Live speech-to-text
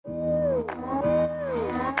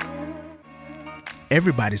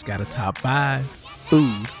Everybody's got a top 5.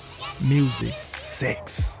 Food, Music,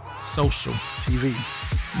 sex, social, TV,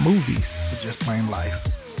 movies. or just plain life.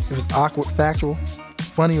 If it's awkward, factual,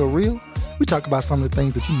 funny, or real, we talk about some of the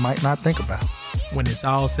things that you might not think about. When it's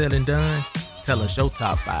all said and done, tell us your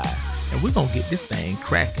top 5, and we're going to get this thing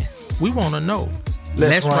cracking. We want to know.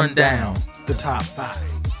 Let's run down the top 5.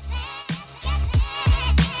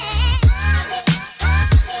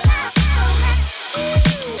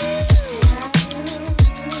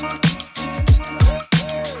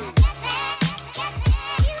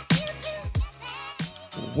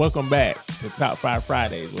 Welcome back to Top 5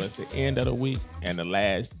 Fridays, where it's the end of the week and the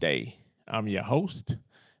last day. I'm your host,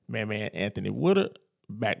 man Anthony Woodard,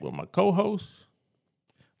 back with my co-host.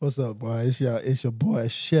 What's up, boy? It's your boy,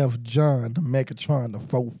 Chef John, the Megatron, the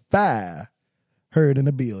 4-5. Heard in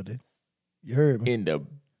the building. You heard me? In the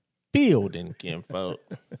building, kinfolk.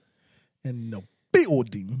 In the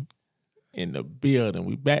building. In the building.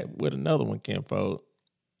 We back with another one, kinfolk.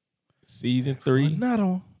 Season 3. Another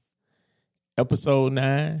one. Episode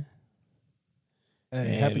 9.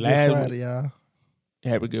 Hey, happy Good Friday, y'all.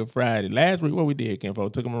 Happy Good Friday. Last week, what we did,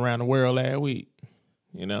 kinfolk, took them around the world last week.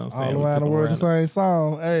 You know what I'm saying? All around the world, the same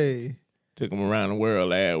song. Hey. Took them around the world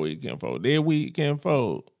last week, kinfolk. This week,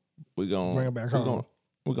 kinfolk, we're going to bring them back home.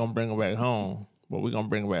 We're going to bring them back home. But we're going to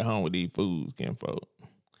bring them back home with these foods, kinfolk.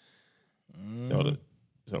 So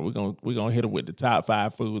we're gonna hit them with the top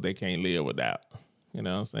 5 foods they can't live without. You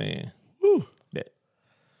know what I'm saying? Woo.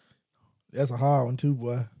 That's a hard one too,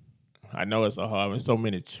 boy. I know it's a hard one. There's so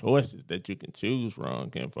many choices that you can choose from,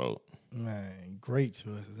 kinfolk. Man, great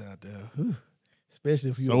choices out there. Whew.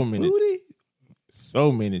 Especially if you're So a many. foodie.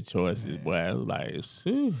 So many choices, boy. I was like,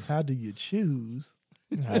 phew. How do you choose?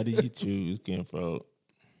 How do you choose, kinfolk?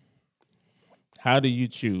 How do you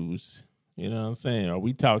choose? You know what I'm saying? Are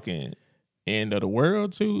we talking end of the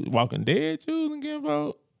world choose? Walking Dead choosing,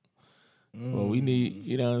 kinfolk? Well, we need,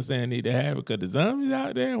 you know what I'm saying, need to have it because the zombies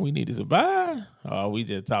out there and we need to survive? Or are we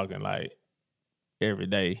just talking like every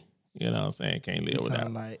day, you know what I'm saying, can't live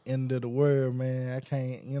without? Like end of the world, man. I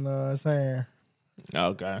can't, you know what I'm saying?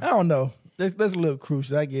 Okay. I don't know. That's a little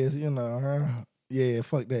crucial, I guess, you know. Huh? Yeah,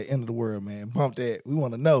 fuck that end of the world, man. Bump that. We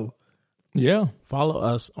want to know. Yeah. Follow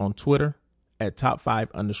us on Twitter at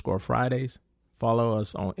top5_Fridays. Follow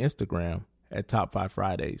us on Instagram at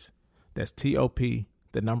top5Fridays. That's TOP,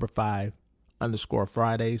 the number 5_Fridays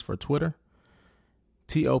for Twitter.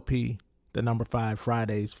 TOP, the number 5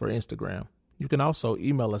 Fridays for Instagram. You can also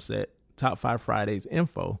email us at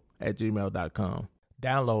top5fridaysinfo@gmail.com.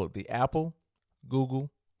 Download the Apple,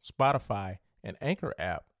 Google, Spotify, and Anchor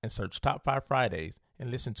app and search Top 5 Fridays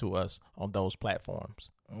and listen to us on those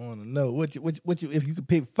platforms. I want to know what you if you could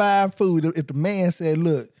pick 5 food. If the man said,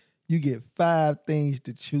 "Look, you get 5 things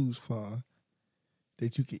to choose from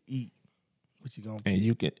that you could eat," what you gonna pick?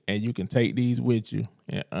 And you can take these with you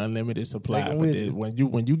in unlimited supply. Take 'em But with you.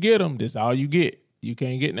 when you get them, this all you get. You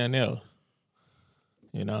can't get nothing else.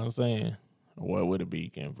 You know what I'm saying? What would it be,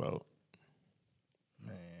 kinfolk?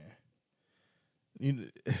 Man,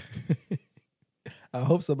 I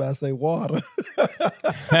hope somebody say water.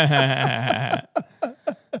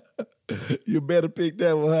 You better pick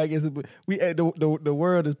that one. I guess the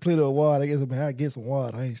world is plenty of water. I guess I get some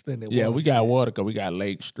water. I ain't spending that. Yeah, water we got shit. water because we got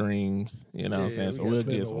lake streams. You know what I'm Yeah, saying? So we got we'll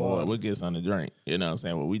plenty get of some water. water. We'll get something to drink. You know what I'm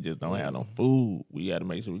saying? But we just don't have no food. We got to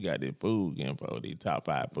make sure we got this food, kinfolk. These top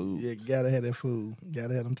 5 foods. Yeah, gotta have that food.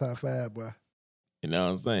 Gotta have them top 5, boy. You know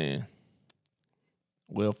what I'm saying?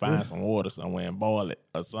 We'll find some water somewhere and boil it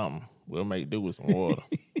or something. We'll make do with some water.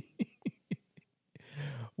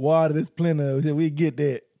 Water, there's plenty of it. We get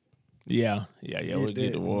that. Yeah. We'll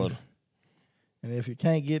get the water. And if you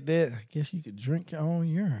can't get that, I guess you could drink your own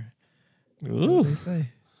urine. Ooh. What they say.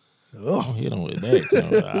 Oh, hit them with that.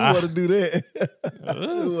 Who want to do that?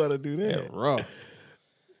 Who want to do that? That's rough.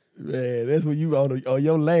 Man, that's when you on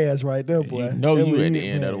your last right there, boy. You know That's you when at the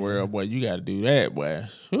end of the world, boy. You got to do that, boy.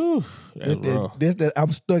 Whew, that's rough. That's that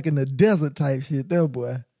I'm stuck in the desert type shit there,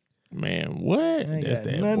 boy. Man, what? I ain't That's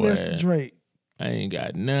got that, nothing boy. else to drink. I ain't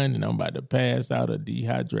got none, and I'm about to pass out of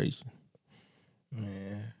dehydration.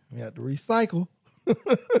 Man, we have to recycle.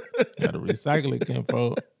 Got to recycle it,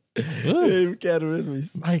 kinfolk. Yeah, we gotta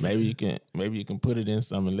recycle. Maybe you can put it in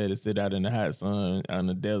something and let it sit out in the hot sun on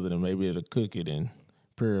the desert, and maybe it'll cook it and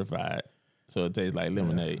purify it so it tastes like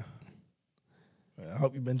lemonade. I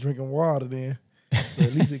hope you've been drinking water then. So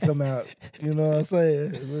at least it come out, you know what I'm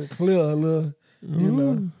saying? A little clear, a little, you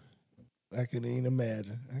know. I can't even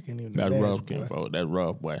imagine. That's rough, kinfolk. That's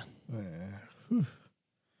rough, boy. Man. Whew.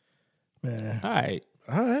 Man. All right.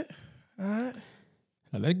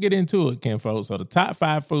 Now Now let's get into it, kinfolk. So the top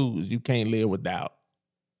 5 foods you can't live without.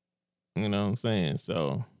 You know what I'm saying?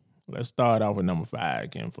 So let's start off with number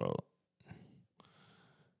 5, kinfolk.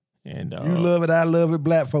 And You love it, I love it,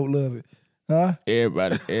 black folk love it. Huh?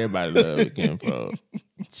 everybody love it, kinfolk.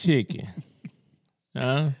 Chicken.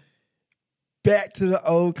 Huh? Back to the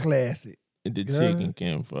old classic. The chicken,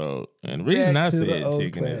 kinfolk. And the reason I said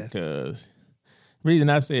chicken is because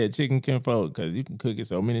because you can cook it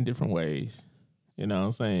so many different ways. You know what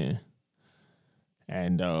I'm saying?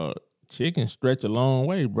 And chicken stretch a long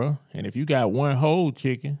way, bro. And if you got one whole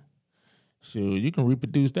chicken, sure, you can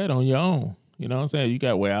reproduce that on your own. You know what I'm saying? You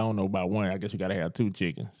got, I don't know about one. I guess you got to have 2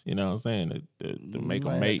 chickens. You know what I'm saying? To make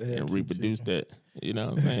a mate and reproduce that. You know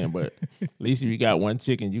what I'm saying? But at least if you got one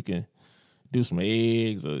chicken, you can do some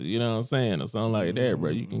eggs or, you know what I'm saying, or something like that,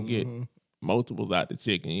 bro. You can get multiples out the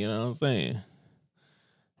chicken. You know what I'm saying?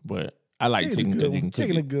 But I like chicken because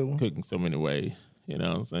you can cook in so many ways. You know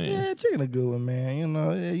what I'm saying? Yeah, chicken a good one, man. You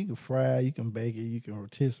know, yeah, you can fry, you can bake it, you can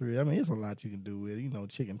rotisserie. I mean, it's a lot you can do with it. You know,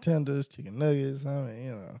 chicken tenders, chicken nuggets. I mean,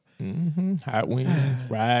 you know. Mm-hmm. Hot wings,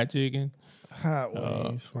 fried chicken. Hot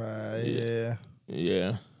wings, fried, yeah.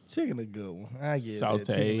 Yeah. Chicken a good one. I get Sauteed.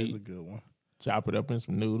 that. Chicken is a good one. Chop it up in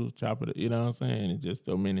some noodles, you know what I'm saying? It's just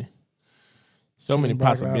so many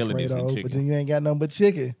possibilities with chicken. But then you ain't got nothing but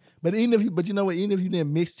chicken. But you know what? Even if you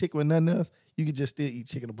didn't mix chicken with nothing else, you could just still eat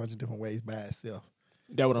chicken a bunch of different ways by itself.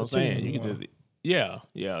 That's what I'm saying. You could just,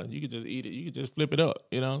 you could just eat it. You could just flip it up.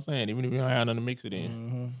 You know what I'm saying? Even if you don't have nothing to mix it in.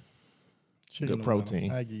 Mm-hmm. Chicken good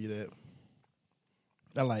protein. I give you that.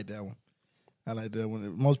 I like that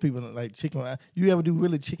one. Most people like chicken. You ever do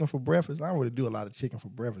really chicken for breakfast? I don't really do a lot of chicken for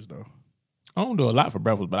breakfast though. I don't do a lot for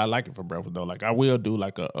breakfast, but I like it for breakfast though. Like I will do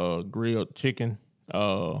like a grilled chicken,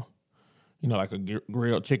 like a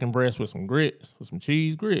grilled chicken breast with some grits, with some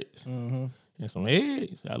cheese grits. Mm-hmm. And some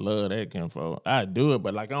eggs. I love that, kinfolk. I do it,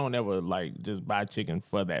 but like I don't ever like just buy chicken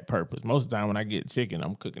for that purpose. Most of the time when I get chicken,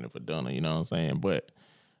 I'm cooking it for dinner, you know what I'm saying? But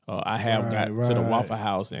I have got to the Waffle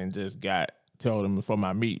House and just told them for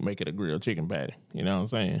my meat, make it a grilled chicken patty, you know what I'm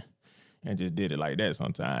saying? And just did it like that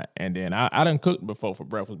sometime. And then I done cooked before for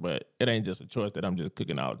breakfast, but it ain't just a choice that I'm just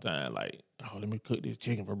cooking all the time. Like, let me cook this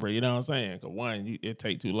chicken for breakfast, you know what I'm saying? Because one, it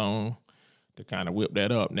take too long to kind of whip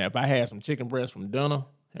that up. Now, if I had some chicken breast from dinner,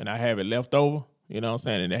 and I have it left over, you know what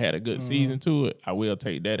I'm saying, and it had a good season to it, I will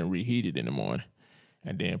take that and reheat it in the morning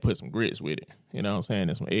and then put some grits with it, you know what I'm saying,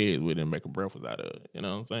 and some eggs with it and make a breakfast out of it, you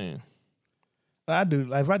know what I'm saying? I do.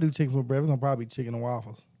 Like if I do chicken for breakfast, I'm probably chicken and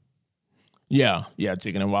waffles. Yeah,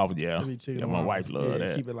 chicken and waffles, yeah. My wife loves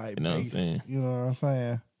that. Keep it like you know base, what I'm saying? You know what I'm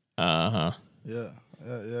saying? Uh-huh. Yeah,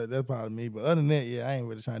 that's probably me. But other than that, I ain't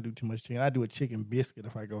really trying to do too much chicken. I do a chicken biscuit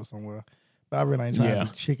if I go somewhere. But I really ain't trying to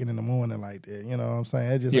do chicken in the morning like that. You know what I'm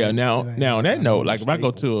saying? It just now on that note, like if I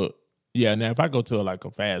go to like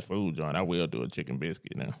a fast food joint, I will do a chicken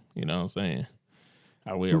biscuit now. You know what I'm saying?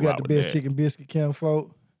 I will. Who got the best chicken biscuit,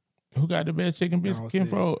 kinfolk? Who got the best chicken biscuit,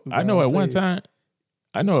 kinfolk? I know at one time,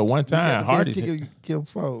 Hardee's.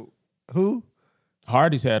 Kinfolk. Who?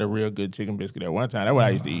 Hardee's had a real good chicken biscuit at one time. That's what I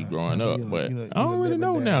used to eat growing up. But I don't really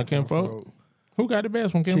know now, kinfolk. Who got the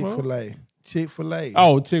best one, kinfolk? Chick-fil-A.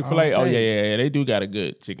 Oh, Chick-fil-A. Oh, yeah. They do got a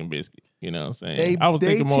good chicken biscuit. You know what I'm saying? I was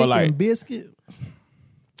thinking more like biscuit.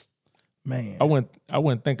 Man, I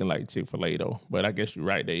wasn't thinking like Chick-fil-A though, but I guess you're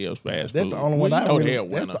right. They is fast food. That's the only one that's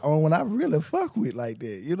the only one I really fuck with like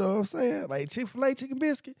that. You know what I'm saying? Like Chick-fil-A chicken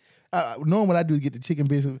biscuit. Normally what I do is get the chicken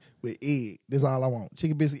biscuit with egg. That's all I want.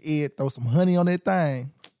 Chicken biscuit, egg, throw some honey on that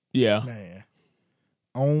thing. Yeah, man,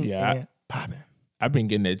 and popping. I've been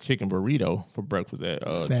getting that chicken burrito for breakfast at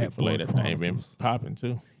Chick-fil-A. That thing been popping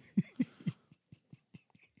too.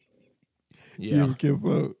 Yeah.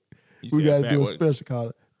 We got to do a special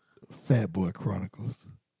called Fat Boy Chronicles.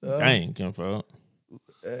 Dang, kinfolk.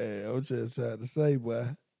 Hey, I'm just trying to say, boy.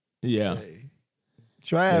 Yeah. Hey.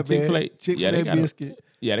 Try it, man. Chick-fil-A biscuit.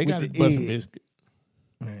 They got a busting biscuit.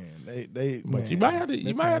 Man, they. But man, you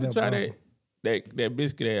might have to try that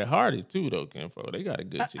biscuit at Hardee's too, though, kinfolk. They got a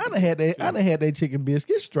good chicken. I done had that chicken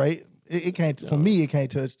biscuit. It's straight. It can't for me. It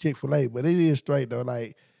can't touch Chick-fil-A, but it is straight though.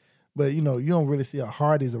 Like, but you don't really see a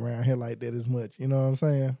Hardee's around here like that as much. You know what I'm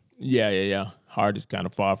saying? Yeah. Hardee's kind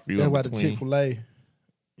of far few. That's why the Chick-fil-A.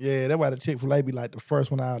 Yeah, that's why the Chick-fil-A be like the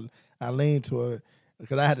first one I lean to it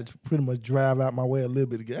because I had to pretty much drive out my way a little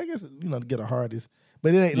bit to get. I guess to get a Hardee's.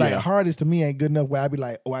 But it ain't like Hardee's to me ain't good enough where I'd be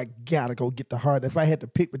like, oh, I gotta go get the Hardee's. If I had to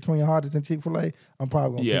pick between Hardee's and Chick-fil-A, I'm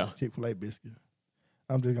probably gonna pick the Chick-fil-A biscuit.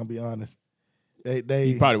 I'm just gonna be honest.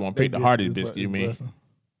 You probably won't pick the Hardee's biscuit. You mean?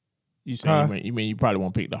 You mean you probably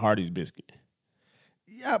won't pick the Hardee's biscuit?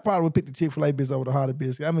 Yeah, I probably would pick the Chick-fil-A biscuit over the Hardee's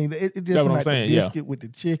biscuit. I mean, it just like the biscuit with the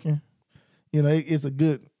chicken. It's a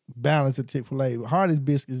good balance of Chick-fil-A. Hardee's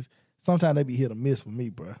biscuits sometimes they be hit or miss for me,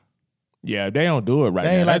 bro. Yeah, if they don't do it right.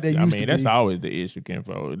 They ain't now, like they used to that's be. always the issue,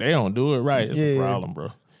 Kenfo. They don't do it right. It's a problem, bro.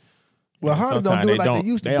 Well, Hardy don't do it like they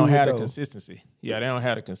used to do it, They don't have the though. consistency. Yeah, they don't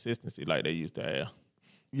have the consistency like they used to have.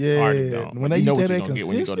 Yeah, Hardy don't. when But they you know used to what have you're that gonna get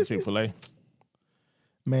when you go to consistency. Chick-fil-A.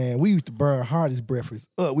 Man, we used to burn Hardy's breakfast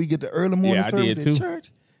up. We get the early morning Yeah, I service did at too.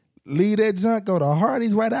 church. Leave that junk, go to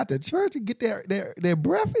Hardy's right after church and get their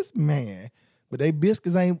breakfast, man. But they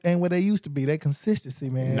biscuits ain't what they used to be. That consistency,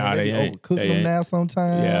 man. Nah, they be they ain't. overcooking They them ain't. now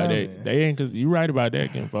sometimes. Yeah, man. they ain't, because you're right about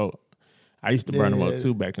that, Kenfo. I used to burn them Yeah. up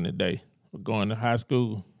too back in the day. Going to high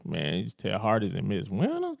school, man, I used to tell Hardee's and Miss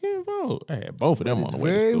Well, Kenfo. I had both of them on the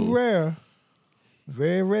way to very school. rare.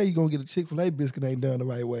 Very rare you gonna get a Chick-fil-A biscuit ain't done the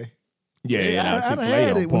right way. Yeah, I done Chick-fil-A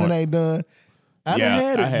had on it when point. it ain't done. I done had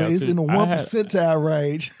I it, but have it's too. in the I 1 had- percentile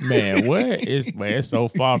range. Man, what? It's so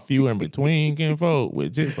far few in between, Kenfo,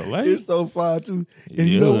 with Chick-fil-A. It's so far too. And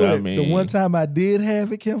you know Yeah, what? I The one mean- time I did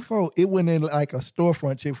have it, Kenfo, it wasn't in like a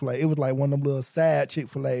storefront Chick-fil-A. It was like one of them little side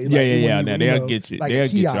Chick-fil-A. Yeah. Now they'll get you. Like They'll a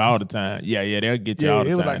get you all kiosk. the time. Yeah, they'll get you Yeah, all it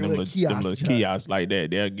the was time. like a them little kiosk little joint. kiosks like that,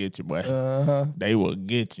 they'll get you, boy. Uh-huh. They will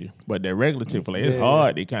get you. But that regular Chick-fil-A, it's Yeah.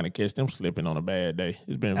 hard. They kind of catch them slipping on a bad day.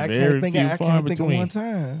 It's been I very can't think. few I far can't in think of between. one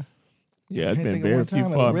time. Yeah, I it's can't been think of very one few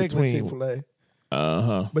time at far a in regular between. Chick-fil-A.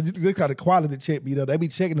 Uh-huh. But they got the quality check beat up. They be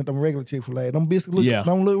checking at them regular Chick-fil-A. Them biscuits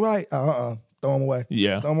don't look right. Throw them away.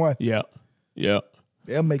 Yeah. Throw them away. Yeah.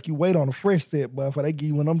 They'll make you wait on a fresh set, boy, before they give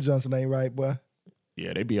you one of them Johnson ain't right, boy.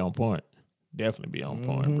 Yeah, they be on point. Definitely be on Mm-hmm.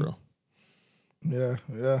 point, bro.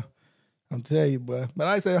 Yeah. I'm telling you, boy. But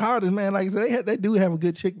like I said, Hardee's, man, like I said, they do have a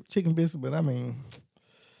good chicken biscuit, but I mean,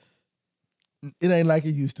 it ain't like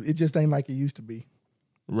it used to. It just ain't like it used to be.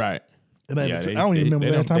 Right. It ain't Yeah, I don't even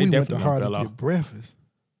remember last time they we went to definitely Hardee's fell to off. get breakfast.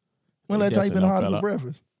 When They last time you been to definitely Hardee's fell for off.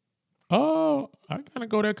 breakfast? Oh, I kind of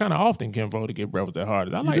go there kind of often, Kenfo, to get breakfast at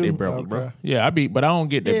Hardee's. I like do? their breakfast, bro. Okay. Yeah, but I don't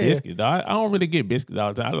get their Yeah. biscuits. I don't really get biscuits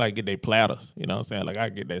all the time. I like get their platters. You know what I'm saying? Like I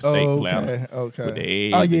get that steak platter Okay. with the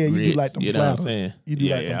eggs. Oh, the yeah, you do grits, like them you know platters. what I'm saying? You do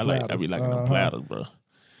like them I platters. be liking them Uh-huh. platters, bro.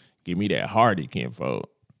 Give me that Hardy, Kenfo.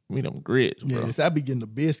 Give me them grits, bro. Yes, I be getting the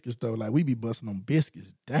biscuits, though. Like, we be busting them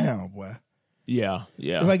biscuits down, boy. Yeah.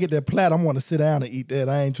 If I get that platter, I'm want to sit down and eat that.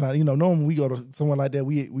 I ain't trying, normally we go to somewhere like that,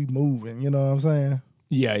 we moving, you know what I'm saying?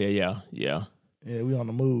 Yeah. Yeah, we on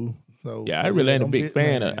the move. So Yeah, I really ain't a them big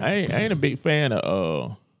fan of. man. I ain't a big fan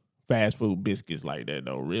of fast food biscuits like that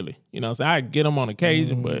though. Really, you know what I'm saying? I get them on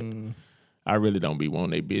occasion, but I really don't be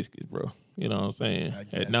wanting they biscuits, bro. You know what I'm saying?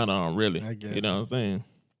 get None of them really. I get You know what I'm saying?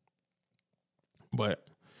 But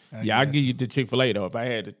I get give you the Chick-fil-A though. If I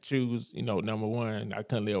had to choose, number one, I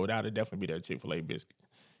couldn't live without it. Definitely be that Chick-fil-A biscuit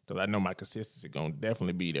because I know my consistency gonna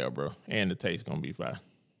definitely be there, bro, and the taste gonna be fine.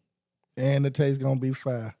 And the taste gonna be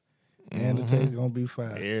fire. And the taste gonna be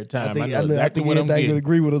fire. Every time. I I know exactly think what I'm everybody getting. could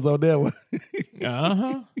agree with us on that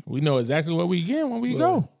one. We know exactly what we get when we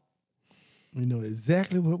go. We know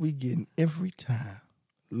exactly what we getting every time.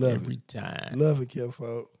 Love Every it. time. Love it, Kim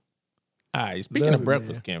folk. All right, speaking Love of it,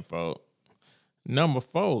 breakfast, Kenfo, number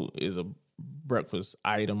 4 is a breakfast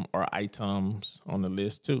item or items on the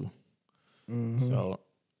list too. So,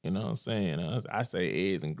 you know what I'm saying? I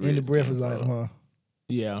say eggs and grits. In the breakfast Kenfo. item, huh?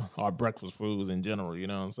 Yeah, or breakfast foods in general, you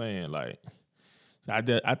know what I'm saying? Like, so I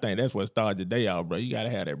think that's what started the day out, bro. You got to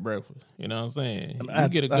have that breakfast, you know what I'm saying? I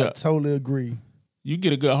totally agree. You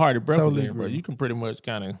get a good hearty breakfast Totally in, bro. agree. You can pretty much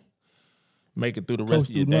kind of make it through the Coast rest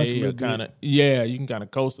of your through lunch a day, or little bit. kind of you can kind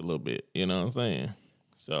of coast a little bit. You know what I'm saying?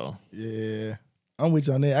 So Yeah. I'm with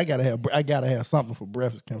you on that. I gotta have something for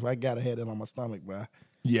breakfast, Kim. I gotta have that on my stomach, boy.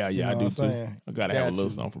 yeah, You know I what do I'm too. saying? I gotta have a Got little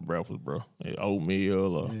you. something for breakfast, bro.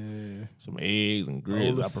 Oatmeal or some eggs and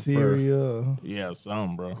grits. Bowl I of prefer. cereal, Yeah,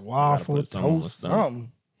 some, bro. waffle, toast,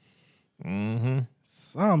 something. Mm-hmm.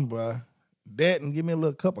 Something, boy. That and give me a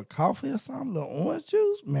little cup of coffee or something, a little orange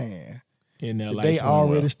juice, man. In there, The like day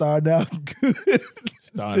already started out good.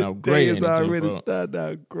 starting out The great. day ain't is it, already Kenfo? started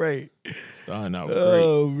out great. Starting out great.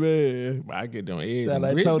 Oh, man. But I get them eggs Sound and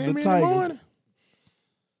like grits Toad in the me in the Tiger. morning.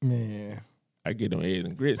 Man. I get them eggs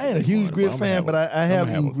and grits. I ain't in a the huge morning, grit I'ma fan, have but a- I have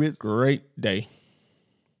I'ma eaten a grits. Great day.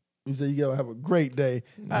 You say you gotta have a great day.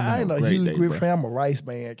 I have ain't a a great huge day, grit bro. fan. I'm a rice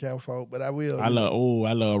man, Cal folk, but I will. I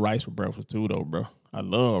love rice for breakfast too, though, bro. I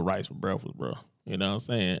love rice for breakfast, bro. You know what I'm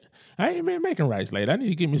saying? I ain't been making rice lately. I need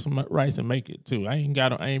to get me some rice and make it too. I ain't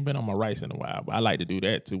been on my rice in a while, but I like to do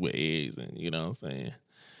that too with eggs and you know what I'm saying.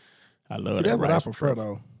 I love See, that that's what I rice for prefer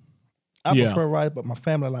breakfast. though. I Yeah. prefer rice, but my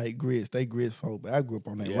family like grits. They grits folk, but I grew up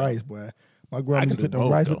on that Yeah. rice, boy. My grandma can used to do cook them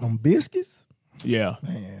both, rice though. with them biscuits. Yeah,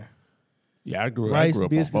 Man, yeah. I grew rice up on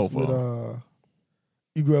biscuits both with of them.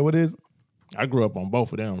 You grew up with this? I grew up on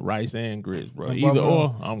both of them, rice and grits, bro. On both Either of or,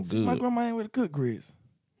 them? I'm See, good. my grandma ain't with the cook grits.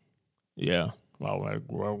 Yeah. Well, I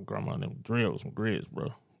grew up grandma them drilled some grits,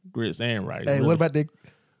 bro. grits and rice. Hey, really.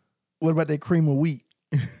 what about that cream of wheat?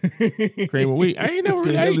 Cream of wheat? I ain't never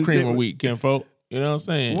really ate cream of wheat, kinfolk. You know what I'm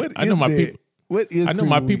saying? I know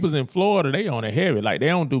my people's in Florida, they on it heavy. Like, they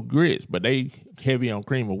don't do grits, but they heavy on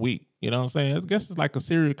cream of wheat. You know what I'm saying? I guess it's like a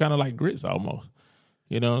cereal, kind of like grits almost.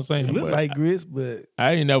 You know what I'm saying? It look like grits, but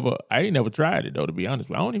I ain't never tried it though, to be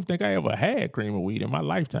honest. I don't even think I ever had cream of wheat in my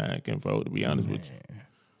lifetime, kinfolk, to be honest with you.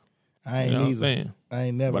 I ain't You know what I'm either. saying? I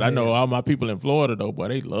ain't never. But I know all my people in Florida though, boy,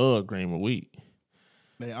 they love cream of wheat.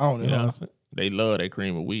 They own it. You know Huh? what I'm saying? They love that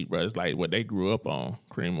cream of wheat, bro. It's like what they grew up on,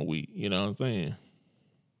 cream of wheat. You know what I'm saying?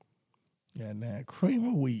 Yeah, now cream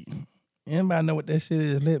of wheat. Anybody know what that shit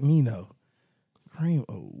is? Let me know. Cream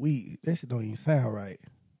of wheat. That shit don't even sound right.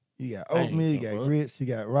 You got oatmeal, you got grits, you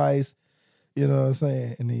got rice. You know what I'm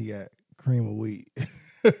saying? And then you got cream of wheat.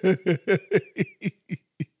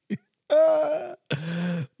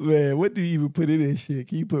 Man, what do you even put in this shit?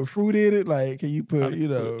 Can you put fruit in it? Like, can you put, you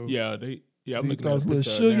know? I'm looking at some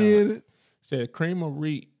sugar in it. Said cream of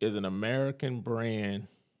wheat is an American brand.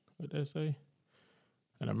 What did that say?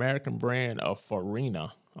 An American brand of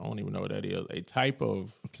farina. I don't even know what that is. A type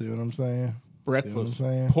of See what I'm saying? breakfast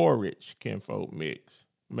porridge, kinfolk mix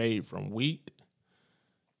made from wheat,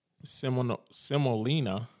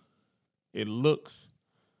 semolina. It looks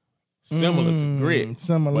similar to grits.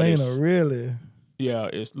 Semolina, really? Yeah,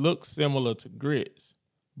 it looks similar to grits,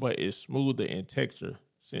 but it's smoother in texture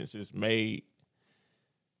since it's made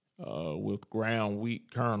with ground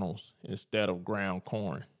wheat kernels instead of ground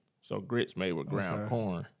corn. So grits made with ground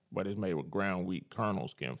corn, but it's made with ground wheat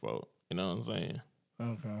kernels, kinfolk. You know what I'm saying?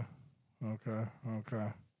 Okay.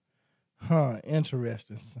 Huh,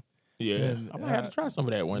 interesting. Yeah, and, I might have to try some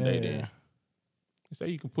of that one day then. You say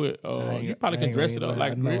you can put, you probably can dress it up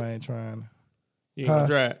like grits. No, I ain't trying. You ain't gonna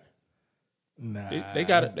try it? Nah. They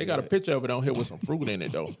got a picture of it on here with some fruit in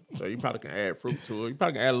it, though. So you probably can add fruit to it. You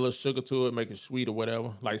probably can add a little sugar to it, make it sweet or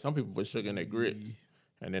whatever. Like some people put sugar in their grits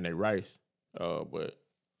and then they rice. But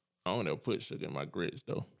I don't ever put sugar in my grits,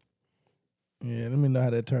 though. Yeah, let me know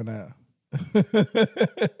how that turned out.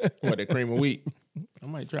 What, that cream of wheat? I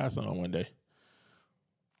might try some one day.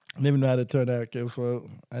 Let me know how that turned out, kinfolk.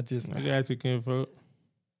 I got you, kinfolk.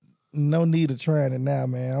 No need of trying it now,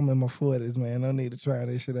 man. I'm in my 40s, man. No need to try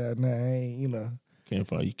this shit out now. I ain't, you know.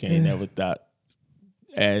 Kinfolk, you can't never stop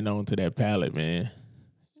adding on to that palate, man.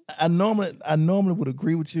 I normally would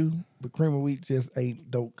agree with you, but cream of wheat just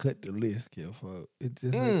don't cut the list, kinfolk. It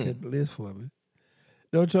just ain't cut the list for me.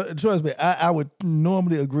 Don't trust me. I would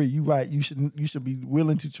normally agree. You right. You should be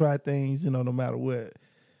willing to try things, no matter what.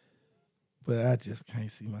 But I just can't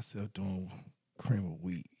see myself doing cream of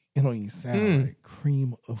wheat. It don't even sound like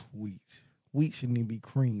cream of wheat. Wheat shouldn't even be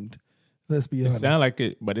creamed. Let's be honest. It sounds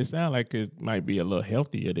like it might be a little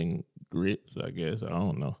healthier than grits, I guess. I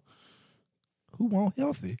don't know. Who want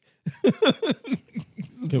healthy?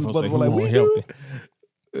 People say who want healthy.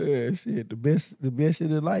 Shit, the best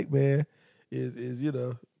shit in life, man, is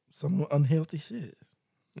some unhealthy shit.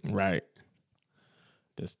 Right.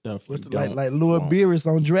 The stuff like Lord Beerus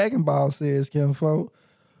on Dragon Ball says, kinfolk,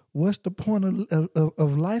 what's the point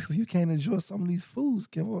of life if you can't enjoy some of these foods,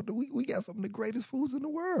 kinfolk? We got some of the greatest foods in the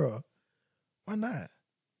world. Why not?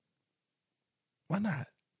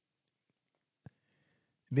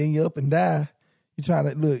 Then you up and die.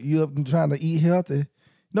 You up and trying to eat healthy.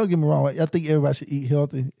 Don't get me wrong. I think everybody should eat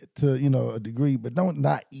healthy to, a degree, but don't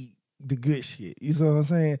not eat the good shit. You see what I'm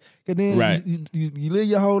saying? Because then you live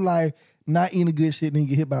your whole life not eating the good shit and then you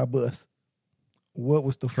get hit by a bus. What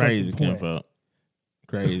was the fucking point?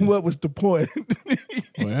 Crazy. What was the point?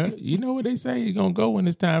 Well, you know what they say. You're going to go when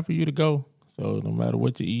it's time for you to go. So no matter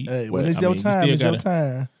what you eat. Hey, when it's your time, it's your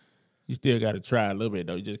time. You still got to try a little bit,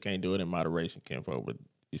 though. You just can't do it in moderation, kinfolk, but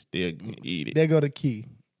you still can eat it. There go the key.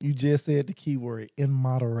 You just said the key word, in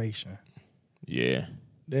moderation. Yeah.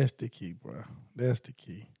 That's the key, bro. That's the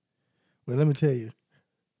key. But let me tell you,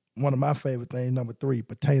 one of my favorite things, number 3,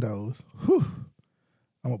 potatoes. Whew.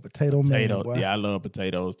 I'm a potato man, boy. Yeah, I love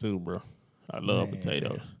potatoes too, bro. I love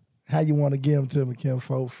potatoes. How you want to give them to me,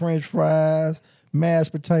 kinfolk? French fries,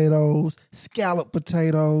 mashed potatoes, scalloped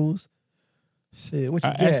potatoes. Shit, what you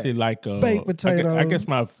got? I actually like baked potatoes. I guess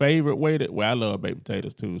my favorite way I love baked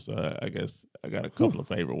potatoes too, so I guess I got a couple of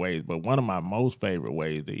favorite ways. But one of my most favorite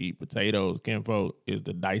ways to eat potatoes, kinfolk, is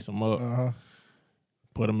to dice them up,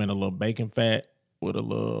 put them in a little bacon fat with a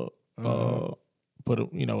little,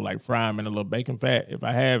 like fry them in a little bacon fat. If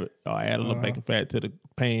I have it, I'll add a little bacon fat to the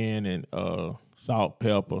pan and salt,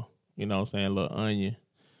 pepper, you know what I'm saying, a little onion,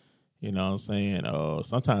 you know what I'm saying.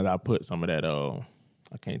 Sometimes I put some of that,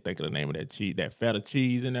 I can't think of the name of that cheese, that feta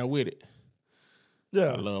cheese in there with it.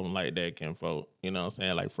 Yeah. I love them like that, kinfolk. You know what I'm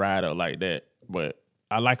saying? Like fried up like that. But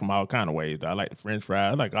I like them all kind of ways. Though. I like the French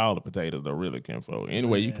fries. I like all the potatoes, though, really, kinfolk.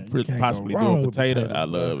 Anyway, you can possibly do a potato. I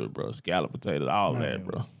love it, bro. Scallop potatoes, all that,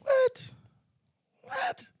 bro.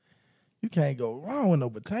 What? You can't go wrong with no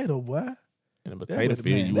potato, boy. And the potato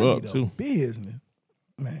fill you up, too. Business.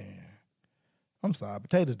 Man. I'm sorry.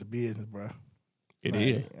 Potatoes the business, bro. It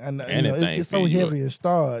is. I know, it's so heavy in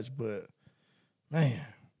starch, but, man.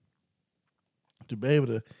 To be able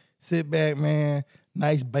to sit back, man,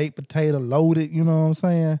 nice baked potato, loaded, you know what I'm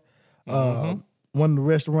saying? One of the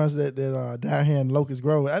restaurants that down here in Locust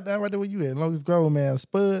Grove, right there where you at, in Locust Grove, man,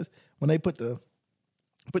 Spuds, when they put the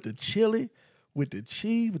chili with the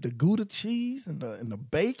cheese, with the Gouda cheese and the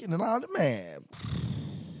bacon and all that, man.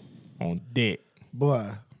 On deck.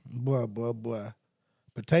 Boy.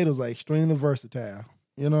 Potatoes are extremely versatile.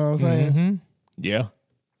 You know what I'm saying? Mm-hmm. Yeah.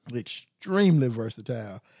 Extremely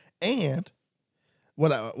versatile. And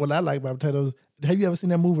what I like about potatoes, have you ever seen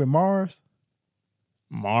that movie Mars?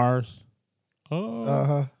 Mars?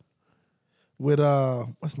 Oh. With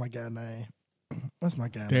what's my guy name?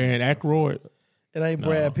 Dan Aykroyd. It ain't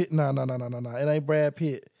Brad Pitt. No. It ain't Brad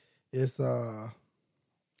Pitt. It's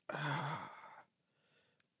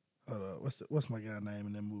what's my guy name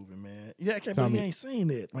in that movie, man? Yeah, I can't believe you ain't seen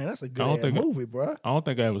it. Man, that's a good ass movie, bro. I don't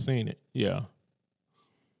think I ever seen it. Yeah.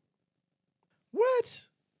 What?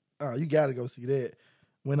 Oh, you gotta go see that.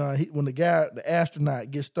 When the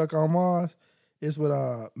astronaut gets stuck on Mars, it's with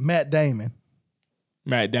Matt Damon.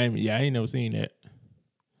 Matt Damon, yeah, I ain't never seen that.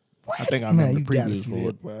 What? I think I remember the previews for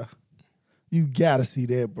it. Bro. You gotta see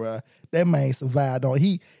that, bro. That man survived on.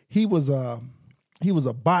 He was a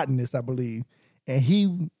botanist, I believe, and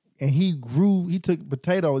he took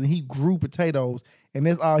potatoes and he grew potatoes, and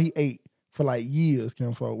that's all he ate for like years,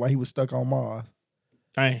 kinfolk, while he was stuck on Mars.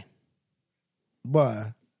 Dang.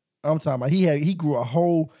 But I'm talking about he grew a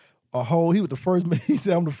whole he was the first man, he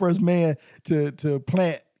said I'm the first man to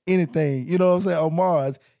plant anything, you know what I'm saying, on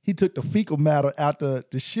Mars. He took the fecal matter out the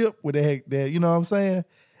ship where they had there, you know what I'm saying,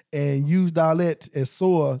 and used all that as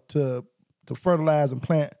soil to fertilize and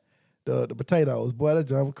plant the potatoes. Boy, that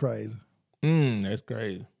jump was crazy. That's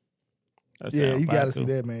crazy. You gotta see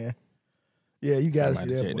that, man. Yeah, you gotta see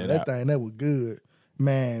that, boy. That thing, that was good.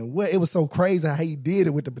 Man, it was so crazy how he did it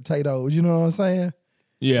with the potatoes, you know what I'm saying?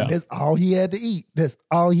 Yeah. And that's all he had to eat. That's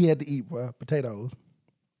all he had to eat, bro. Potatoes.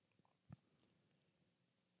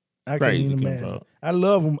 I can't even imagine. I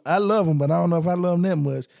love him, but I don't know if I love him that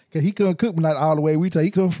much. Because he couldn't cook them like all the way.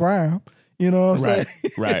 He couldn't fry them. You know what I'm saying?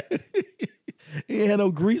 Right. He ain't had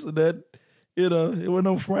no grease or nothing. You know, it wasn't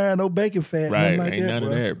no frying, no bacon fat, nothing like ain't that, none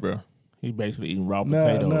bro. of that, bro. He basically eating raw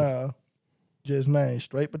potatoes. No. Just, man,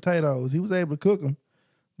 straight potatoes. He was able to cook them.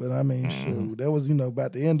 But, I mean, shoot, that was,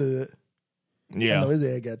 about the end of it. Yeah. I know his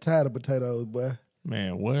ass got tired of potatoes, boy.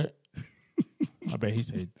 Man, what? I bet he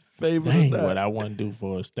said, favorite dang, what I want to do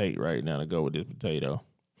for a steak right now to go with this potato.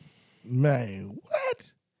 Man,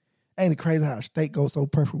 what? Ain't it crazy how a steak goes so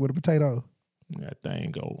perfect with a potato? That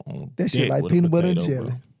thing go on. That shit like peanut butter and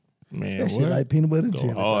jelly. Bro. Man, that shit like peanut butter and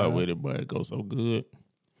jelly. Go hard with it, but it goes so good.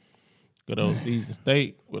 Good old seasoned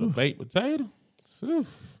steak with a baked potato.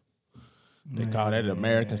 They call that an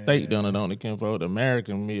American steak dinner, don't they, Kinfolk? The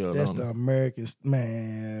American meal. That's the American,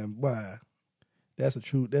 man, boy. That's a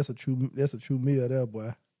true meal there,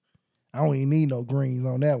 boy. I don't even need no greens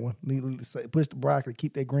on that one. Push the broccoli,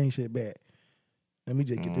 keep that green shit back. Let me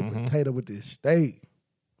just get this potato with this steak.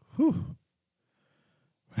 Whew.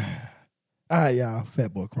 All right, y'all.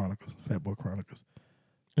 Fat Boy Chronicles.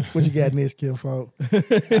 What you got next, Kinfolk? All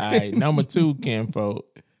right, number 2, Kinfolk.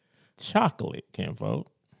 Chocolate, Kinfolk.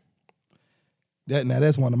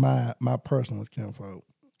 That's one of my personals, Kinfolk.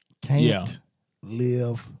 Can't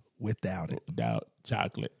live without it. Without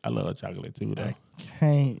chocolate. I love chocolate too, though. I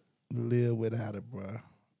can't live without it, bro.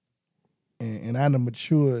 And I done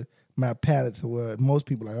matured my palate to where most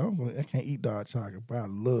people are like, I can't eat dark chocolate, but I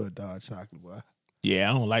love dark chocolate, boy. Yeah,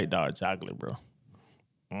 I don't like dark chocolate, bro.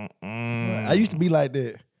 I used to be like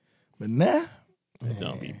that, but now it's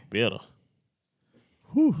gonna be bitter.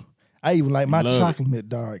 Whew. I even like my chocolate milk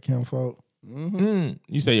dark, Kinfolk.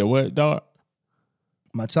 You say your what, dark?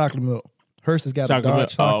 My chocolate milk. Hershey's got a dark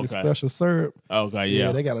chocolate special syrup. Okay,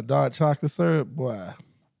 yeah. They got a dark chocolate syrup, boy.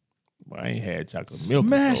 Well, I ain't had chocolate milk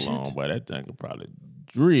in so long, but that thing could probably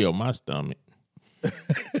drill my stomach.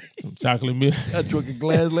 Some chocolate milk. I drank a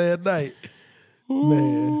glass last night.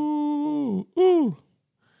 Man.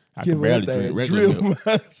 I can barely drink regular milk.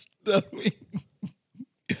 My stomach.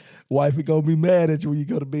 Wifey gonna be mad at you when you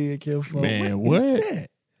go to bed, Kinfolk. Man, what?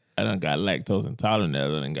 I done got lactose intolerant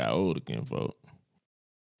as I done got older, Kinfolk.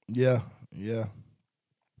 Yeah.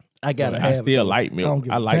 I gotta have I still it, like milk.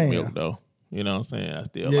 I like damn. milk, though. You know what I'm saying? I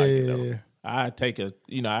still like it, though. I take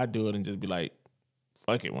I do it and just be like,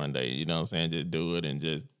 fuck it one day, you know what I'm saying? Just do it and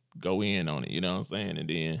just go in on it, you know what I'm saying? And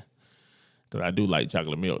then, because I do like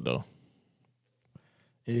chocolate milk, though.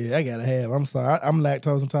 Yeah, I gotta have. I'm sorry, I'm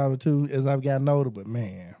lactose intolerant too as I've gotten older, but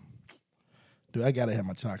man, dude, I gotta have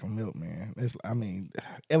my chocolate milk, man.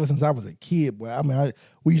 Ever since I was a kid, boy.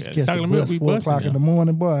 We used to catch the bus 4 o'clock in the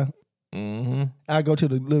morning, boy. Mm-hmm. I go to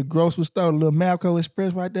the little grocery store, the little Malco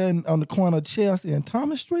Express right there on the corner of Chelsea and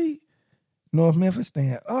Thomas Street, North Memphis.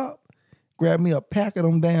 Stand up, grab me a pack of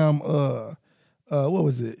them damn what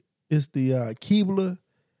was it? It's the Keebler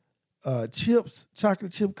chips,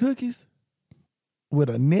 chocolate chip cookies with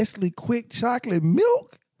a Nestle Quick chocolate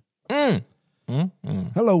milk.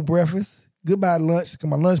 Hello, breakfast. Goodbye, lunch. Because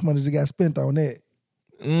my lunch money just got spent on that.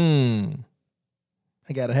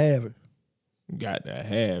 I got to have it. Got to have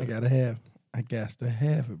it. I got to have it. I got to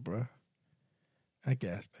have it, bro. I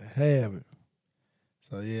got to have it.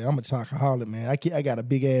 So, yeah, I'm a chocoholic, man. I got a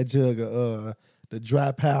big-ass jug of the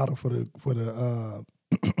dry powder for the for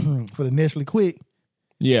the Nestle Quick.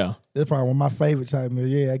 Yeah, that's probably one of my favorite type of milk.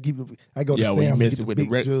 Yeah, I go to Sam's and get the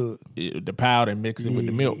big jug. The powder and mix it with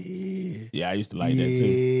the milk. Yeah, I used to like that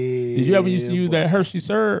too. Did you ever used to use that Hershey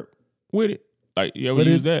syrup with it? Like you ever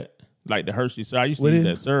use that? Like the Hershey syrup. I used to use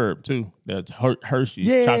that syrup too. That's Hershey's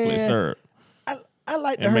chocolate syrup. I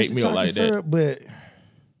like the Hershey chocolate like syrup, but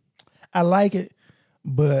I like it,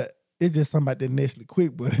 but it's just something about the Nestle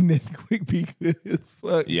Quick, but the Nestle Quick be good as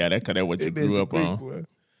fuck. Yeah, that's what you grew up on. Boy.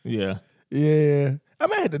 Yeah. Yeah. I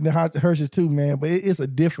might have the Hershey's too, man, but it's a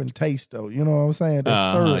different taste though. You know what I'm saying?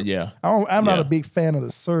 The syrup. Yeah. I'm not a big fan of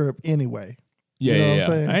the syrup anyway. Yeah, you know what I'm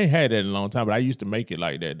saying? I ain't had that in a long time, but I used to make it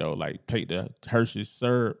like that though. Like take the Hershey's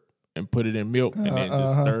syrup and put it in milk and then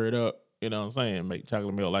just stir it up. You know what I'm saying? Make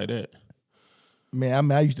chocolate milk like that.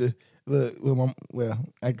 Man, I used to look.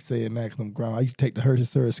 I can say it now because I'm grown. I used to take the Hershey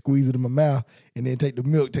syrup, squeeze it in my mouth, and then take the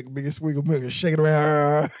milk, take a big swig of milk, and shake it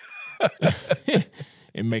around.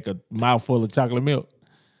 And make a mouthful of chocolate milk.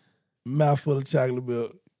 Mouthful of chocolate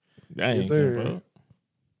milk. That ain't good.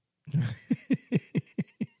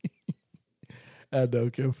 I know,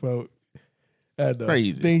 Kim, I know.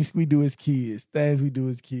 Crazy. Things we do as kids,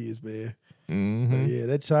 man. Mm-hmm. Yeah,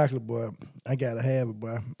 that chocolate, boy, I gotta have it,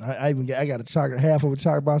 boy. I got half of a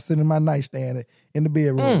chocolate bar sitting in my nightstand in the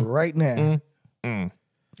bedroom right now.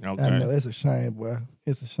 Okay. I know, it's a shame, boy.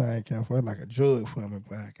 It's a shame, Kim. It's like a drug for me,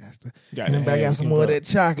 boy. I got some more of that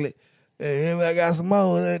chocolate. I got some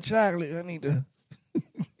more of that chocolate. I need to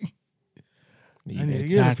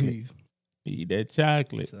get a piece. Eat that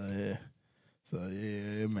chocolate. So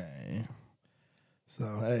yeah, man. So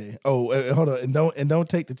hey, hold on, and don't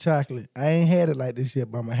take the chocolate. I ain't had it like this yet,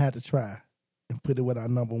 but I'm gonna have to try and put it with our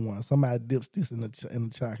number one. Somebody dips this in the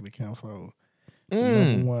chocolate, Camfo.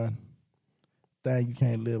 Number one thing you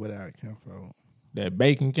can't live without, Camfo. That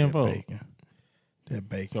bacon, Camfo. That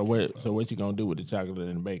bacon. So what you gonna do with the chocolate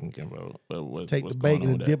and the bacon, Camfo? Take the bacon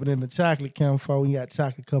and dip it in the chocolate, Camfo. You got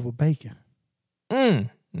chocolate covered bacon.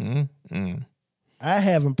 I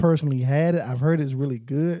haven't personally had it. I've heard it's really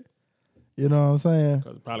good. You know what I'm saying?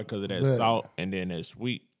 Probably because of that salt and then that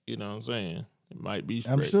sweet. You know what I'm saying? It might be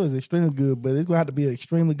straight. I'm sure it's extremely good, but it's going to have to be an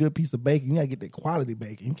extremely good piece of bacon. You got to get that quality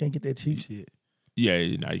bacon. You can't get that cheap shit. Yeah,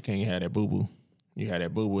 you can't have that boo-boo. You have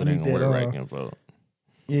that boo-boo, it ain't going to work right, Camfo.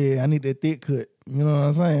 Yeah, I need that thick cut. You know what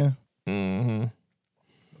I'm saying? Mm-hmm.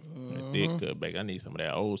 That thick cut bacon. I need some of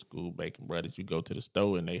that old school bacon, bro, that you go to the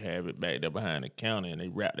store and they have it back there behind the counter and they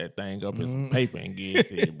wrap that thing up in some paper and give it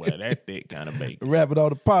to you, boy. That thick kind of bacon. Wrap it on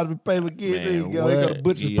the parchment paper, get it. There you go. You got the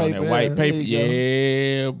butcher's paper. That white paper.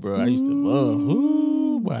 Yeah, bro. I used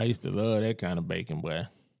to love that kind of bacon, boy.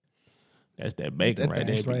 That's that bacon right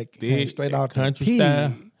there. Straight out country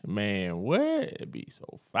style. Man, what? It'd be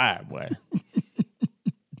so fire, boy.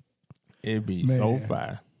 It'd be so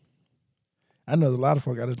fire. I know there's a lot of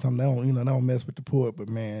folk out there telling them they don't mess with the pork, but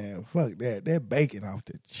man, fuck that. That bacon off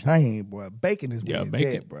the chain, boy. Bacon is where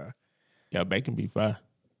it's at, bro. Yeah, bacon be fire.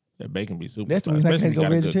 That bacon be super That's the fire. reason I can't go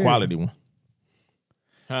vegetarian. Good quality one.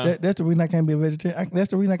 Huh? That's the reason I can't be a vegetarian.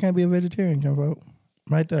 That's the reason I can't be a vegetarian, folk.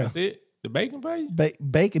 Right there. That's it? The bacon for you?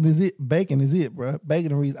 Bacon is it. Bacon is it, bro.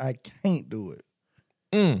 Bacon is the reason I can't do it.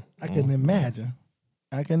 I can imagine.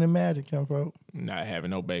 I can imagine, folk. Not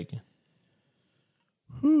having no bacon.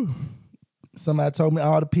 Whew. Somebody told me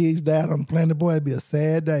all the pigs died on the planet, boy. It'd be a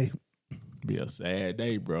sad day. Be a sad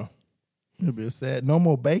day, bro. It'd be a sad. No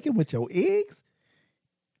more bacon with your eggs?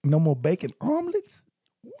 No more bacon omelets?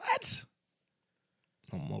 What?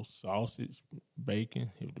 No more sausage,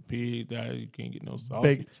 bacon. If the pig died, you can't get no sausage.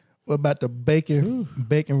 Bacon. What about the bacon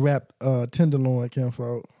wrapped tenderloin,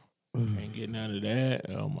 Kenfolk? Can't get none of that.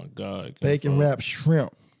 Oh my God. Bacon wrapped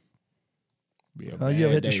shrimp. You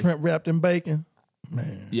ever had your shrimp wrapped in bacon?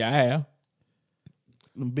 Man. Yeah, I have.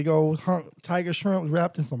 Them big old tiger shrimp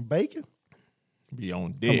wrapped in some bacon? Be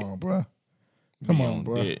on dick. Come on, bro. Come on,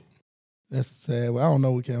 bro. Dick. That's sad. Well, I don't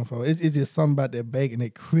know what came from. It's just something about that bacon,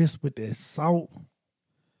 that crisp with that salt.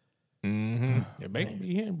 Mm-hmm. That bacon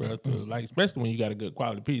be hitting, bro. Like, especially when you got a good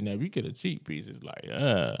quality piece. Now, if you get a cheap piece, it's like,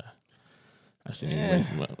 I shouldn't even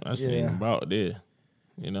waste money. I shouldn't even bought this.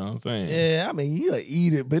 You know what I'm saying? Yeah, I mean, you'll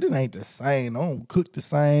eat it, but it ain't the same. It don't cook the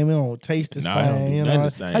same. It don't taste the same. You know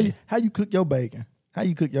the same. How you cook your bacon? How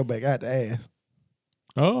you cook your bacon? I had to ask.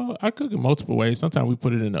 Oh, I cook it multiple ways. Sometimes we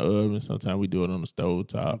put it in the oven. Sometimes we do it on the stove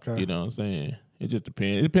top. Okay. You know what I'm saying? It just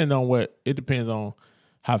depends. It depends on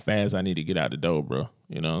how fast I need to get out the dough, bro.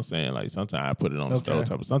 You know what I'm saying? Like, sometimes I put it on the stove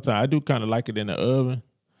top. But sometimes I do kind of like it in the oven,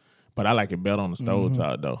 but I like it better on the stove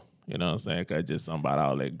top, though. You know what I'm saying? Cause just something about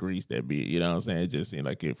all that grease that be, you know what I'm saying? It just seems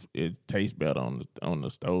like it tastes better on the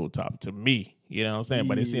stove top to me. You know what I'm saying?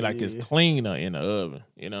 But it seems like it's cleaner in the oven.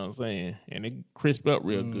 You know what I'm saying? And it crisp up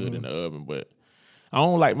real good in the oven. But I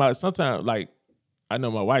don't like sometimes, like, I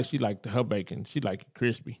know my wife, she like her bacon, she like it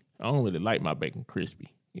crispy. I don't really like my bacon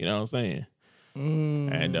crispy. You know what I'm saying?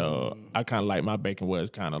 And I kind of like my bacon where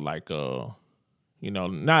it's kind of like,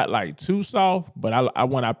 not like too soft, but I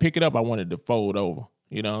when I pick it up, I want it to fold over.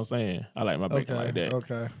 You know what I'm saying? I like my bacon like that.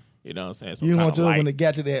 Okay. You know what I'm saying? So you want to when it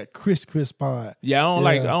got to that crisp part. Yeah,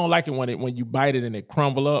 I don't like it when you bite it and it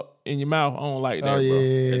crumble up in your mouth. I don't like that, bro.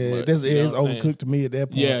 Yeah. It's overcooked to me at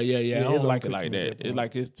that point. Yeah. I don't like it like that. It's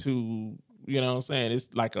like it's too, you know what I'm saying?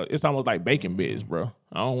 It's almost like bacon bits, bro.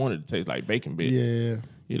 I don't want it to taste like bacon bits. Yeah.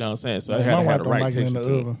 You know what I'm saying? So it had to have the right texture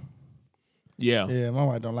to it. Yeah. Yeah, my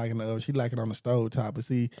wife don't like it in the oven. She like it on the stove top. But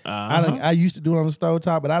see, I used to do it on the stove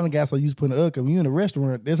top, but I done got so used to putting it up. Because when you in a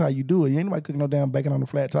restaurant, that's how you do it. You ain't nobody cooking no damn bacon on the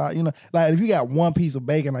flat top. You know, like if you got one piece of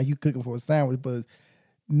bacon, like you cooking for a sandwich, but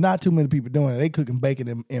not too many people doing it. They cooking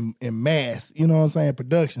bacon in mass, you know what I'm saying,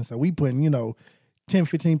 production. So we putting, 10,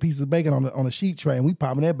 15 pieces of bacon on a sheet tray, and we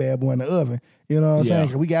popping that bad boy in the oven. You know what I'm saying?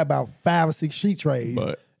 Because we got about 5 or 6 sheet trays.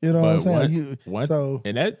 You know what I'm saying?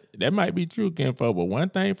 And that might be true, Kenfo, but one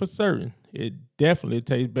thing for certain, it definitely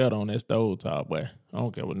tastes better on that stove top, boy. I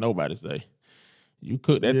don't care what nobody say. You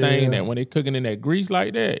cook that thing, that when they cooking in that grease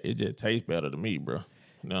like that, it just tastes better to me, bro.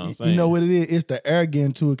 You know what I'm saying? You know what it is? It's the air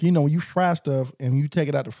getting to it. When you fry stuff and you take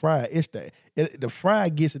it out to fry it, the fry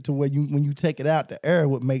gets it to where when you take it out, the air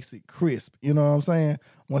what makes it crisp. You know what I'm saying?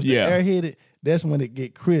 Once the air hit it, that's when it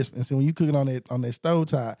get crisp. And so when you cook it on that stove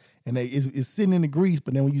top and it's sitting in the grease,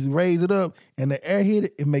 but then when you raise it up and the air hit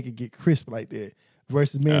it, it make it get crisp like that.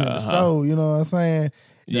 Versus being in the stove, you know what I'm saying?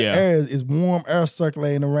 The air is warm air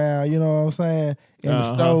circulating around, you know what I'm saying, in the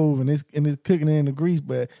stove, and it's cooking in the grease.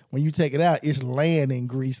 But when you take it out, it's laying in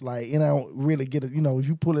grease. Like, you don't really get it. If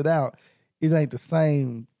you pull it out, it ain't the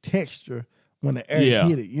same texture when the air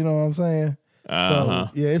hit it. You know what I'm saying? So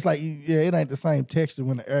it's like it ain't the same texture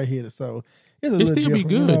when the air hit it. So it's a little still different,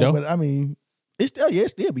 be good though. But I mean, it still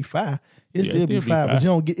be fine. It still be fine, but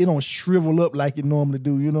it don't shrivel up like it normally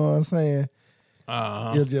do. You know what I'm saying?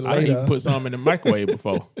 I even put some in the microwave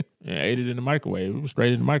before and ate it in the microwave. It was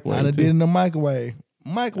straight in the microwave. I done did it in the microwave.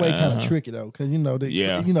 Microwave kind of tricky though, because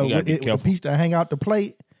the piece that hang out the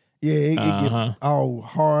plate, it get all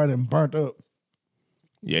hard and burnt up.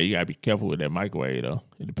 Yeah, you gotta be careful with that microwave though.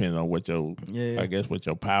 It depends on what your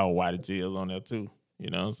power wattage is on there too. You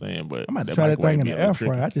know what I'm saying? But I might have tried that thing in the air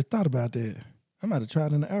fryer. I just thought about that. I might have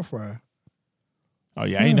tried it in the air fryer. Oh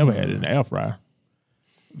yeah, I ain't never had it in the air fryer.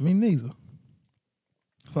 Me neither.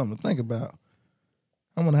 Something to think about.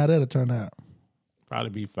 I wonder how that'll turn out.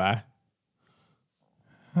 Probably be fire.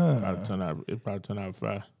 It probably turn out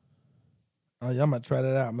fire. Oh yeah, I might try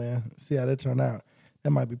that out, man. See how that turn out.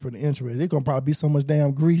 That might be pretty interesting. It's gonna probably be so much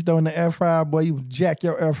damn grease though in the air fryer, boy. You jack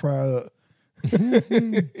your air fryer up.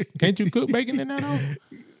 Can't you cook bacon in that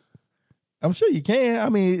though? I'm sure you can. I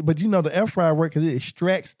mean, but the air fryer works because it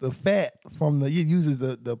extracts the fat it uses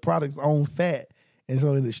the product's own fat. And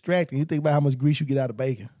so it extracting. You think about how much grease you get out of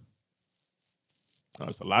bacon. Oh,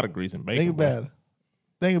 it's a lot of grease in bacon.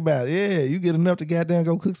 Think about it. Yeah, you get enough to goddamn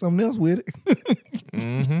go cook something else with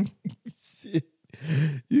it. Shit.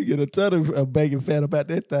 You get a ton of bacon fat about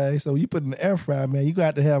that thing. So you put it in the air fryer, man, you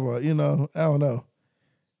got to have I don't know.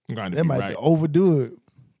 That might be overdo it.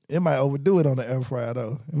 It might overdo it on the air fryer,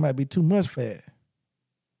 though. It might be too much fat.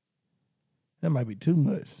 That might be too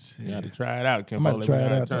much. You got to try it out. I might try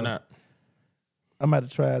it out. Turn out. I might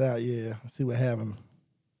try it out, see what happens.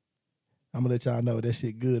 I'm going to let y'all know if that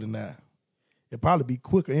shit good or not. It'll probably be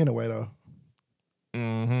quicker anyway, though.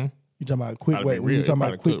 Mm-hmm. You talking about quick way? You talking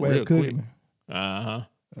about quick way of cooking? Uh-huh.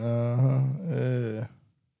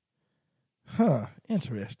 Uh-huh.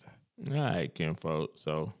 Interesting. All right, kinfolk.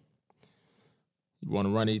 So you want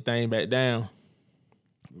to run these things back down?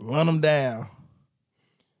 Run them down.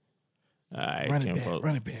 All right, Run it kinfolk. back.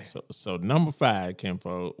 Run it back. So number 5,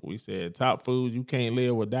 kinfolk. We said top foods you can't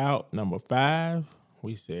live without. Number 5,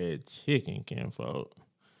 we said chicken, kinfolk.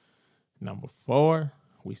 Number 4,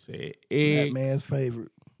 we said eggs. That man's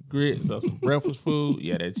favorite. Grits or some breakfast food.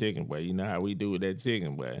 Yeah, that chicken, boy. You know how we do with that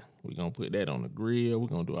chicken, boy. We're going to put that on the grill. We're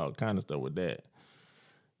going to do all kind of stuff with that.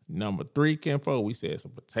 Number 3, kinfolk, we said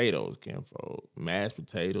some potatoes, kinfolk. Mashed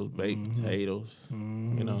potatoes, baked potatoes.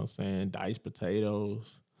 Mm-hmm. You know what I'm saying? Diced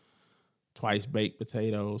potatoes. Twice baked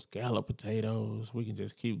potatoes. Scallop potatoes. We can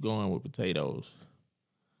just keep going with potatoes.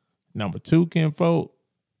 Number 2, kinfolk,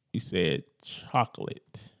 we said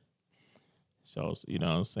chocolate. So, you know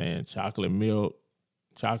what I'm saying? Chocolate milk.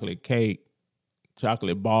 Chocolate cake,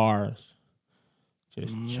 chocolate bars,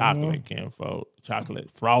 just chocolate, kinfolk,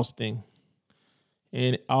 chocolate frosting,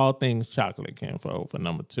 and all things chocolate, kinfolk, for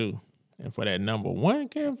number 2. And for that number 1,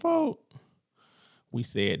 kinfolk, we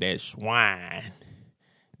said that swine,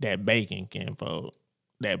 that bacon, kinfolk,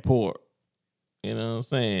 that pork. You know what I'm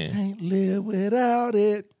saying? Can't live without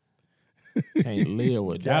it. Can't live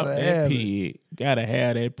without that pig. Gotta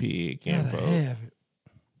have that pig, kinfolk. Gotta have it.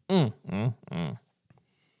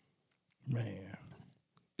 Man.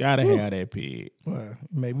 Gotta have that pig. Boy,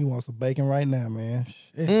 made me want some bacon right now, man.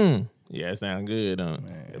 Shit. Yeah, it sound good,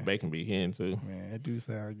 Man. The bacon be hitting too. Man, that do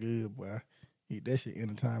sound good, boy. Eat that shit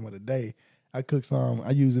any time of the day. I cook some.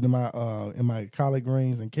 I use it in my collard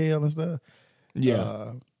greens and kale and stuff.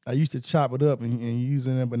 Yeah. I used to chop it up and use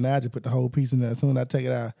it in there, but now I just put the whole piece in there. As soon as I take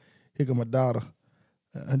it out, here come my daughter.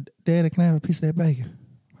 Daddy, can I have a piece of that bacon?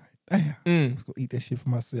 Damn, let's go eat that shit for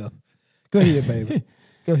myself. Go ahead, baby.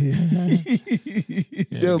 Go ahead.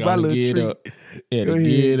 That was my little treat. Yeah, go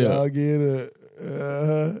ahead, ahead, dog. Get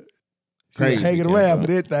up. She Crazy, was hanging around for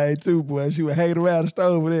that thing too, boy. She was hanging around the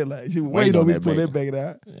stove for that. Like she was waiting on me to pull that bacon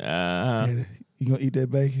out. Uh-huh. You gonna eat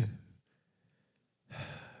that bacon?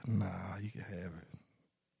 Nah, you can have it.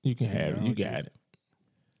 You can have it. You got it.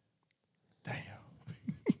 Damn.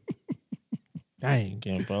 Dang,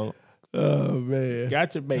 kinfolk. Oh man.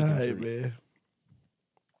 Got your bacon. All right, treat. man.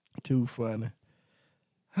 Too funny.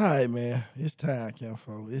 All right, man. It's time,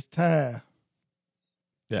 kinfolk. It's time.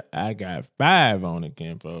 Yeah, I got 5 on it,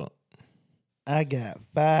 kinfolk. I got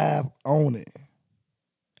 5 on it.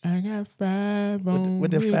 I got 5 on it.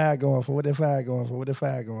 What that 5 going for? What that 5 going for? What that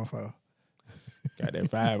 5 going for? Got that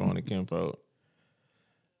 5 on it, kinfolk.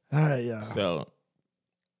 All right, y'all. So,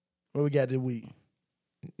 What we got this week?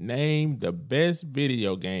 name the best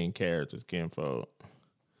video game characters, kinfolk.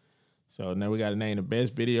 So now we got to name the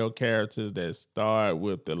best video characters that start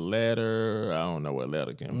with the letter. I don't know what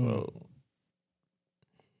letter, kinfolk.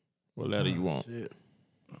 What letter you want? Shit.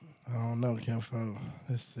 I don't know, kinfolk.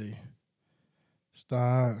 Let's see.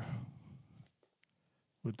 Start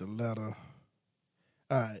with the letter.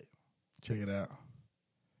 All right. Check it out.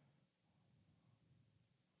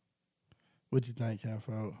 What you think,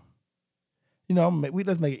 kinfolk? You know,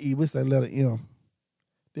 let's make it E. What's that letter M?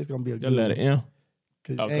 This gonna be a The good letter one. M.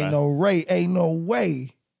 Cause Okay. ain't no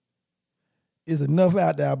way. There's enough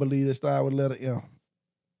out there, I believe, that start with letter M.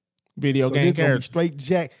 Video So game this gonna be characters. straight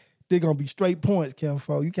jack. They're gonna be straight points,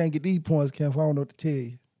 kinfolk. You can't get these points, kinfolk. I don't know what to tell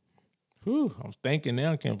you. Whew, I'm thinking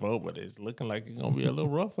now, kinfolk, but it's looking like it's gonna be a little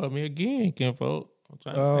rough for me again, kinfolk. I'm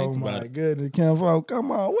trying to Oh think about my it. goodness, kinfolk.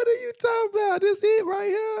 Come on. What are you talking about? This it right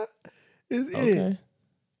here. This it. Okay.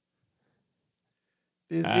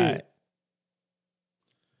 This All it. right.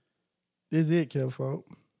 This it, kinfolk.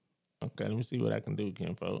 Okay, let me see what I can do,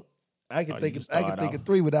 kinfolk. I can Oh, think you of, I can start think off. of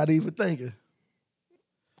 3 without even thinking.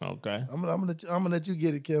 Okay. I'm gonna let you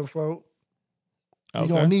get it, kinfolk. Okay. You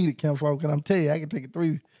gonna need it, kinfolk. And I'm telling you, I can take it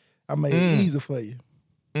 3. I made it easy for you.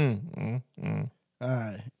 All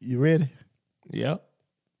right, you ready? Yep.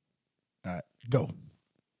 All right, go.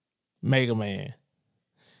 Mega Man.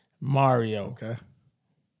 Mario. Okay.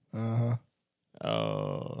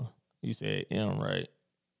 You said M, right?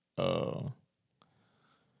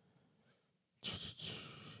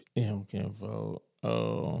 M, kinfolk.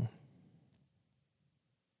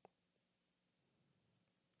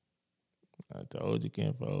 I told you,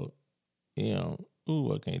 kinfolk. M.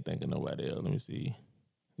 Ooh, I can't think of nobody else. Let me see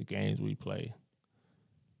the games we play.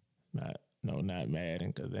 Not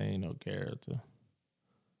Madden, because there ain't no character.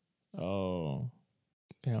 Oh,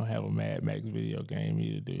 they don't have a Mad Max video game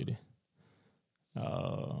either, do they?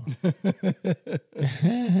 Oh.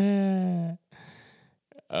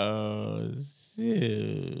 Oh,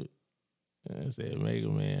 shit. I said Mega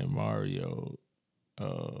Man, Mario.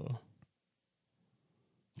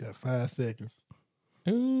 Got 5 seconds.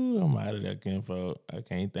 Ooh, I'm out of that, kinfolk. I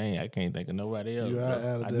can't think of nobody else. You are out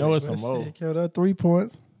of I that. know it's some more. That was 3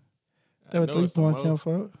 points. That was 3 points,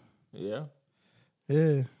 kinfolk. Yeah.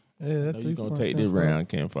 Yeah. Yeah, I that's know 3 you're going points. to take this round,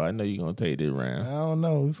 Kinfolk. I know you're going to take this round. I don't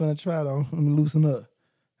know. We finna try, though. Let me loosen up.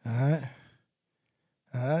 All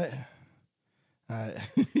right.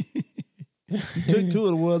 You took 2 of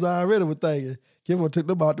the ones I already was thinking. Kinfolk took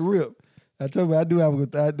them out the rip. I told you I do have a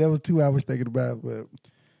good thought. That was 2 I was thinking about. But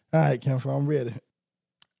all right, Kinfolk, I'm ready.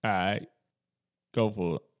 All right. Go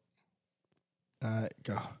for it. All right,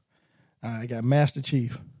 go. All right, I got Master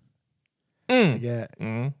Chief. I got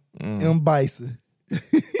M. Bison.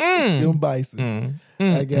 M. Bison.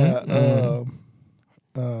 I got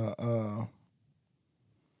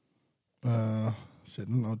shit, I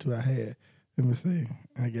don't know 2 I had. Let me see.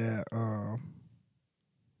 I got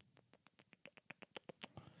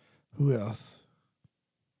who else?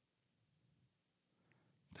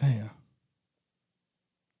 Damn.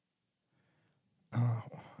 I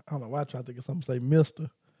don't know why I try to think of something to say Mister.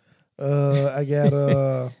 I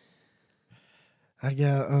got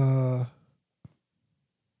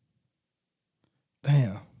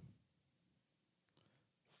damn.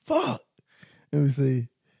 Fuck. Let me see.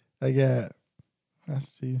 I got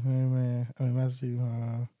Master Chief, man. Master Chief.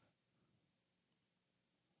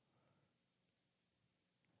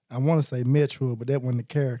 I want to say Metro, but that wasn't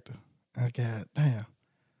the character. I got damn.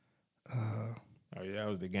 Oh yeah, that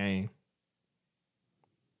was the game.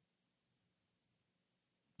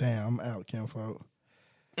 Damn, I'm out, Kinfolk.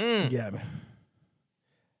 You got me.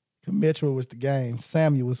 Cause Metro was the game.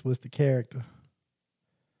 Samuel was the character.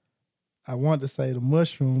 I wanted to say the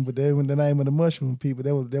mushroom, but they were the name of the mushroom people.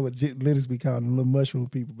 They would literally be called them little mushroom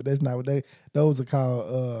people, but that's not what those are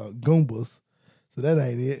called Goombas. So that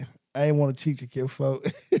ain't it. I ain't want to cheat you, Kinfolk.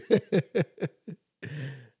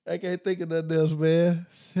 I can't think of nothing else, man.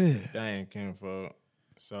 Shit. Dang, Kinfolk.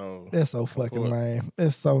 So That's so fucking lame.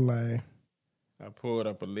 That's so lame. I pulled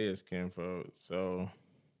up a list, Kinfolk. So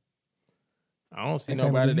I don't see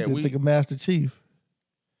nobody that we think of Master Chief.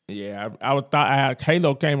 Yeah,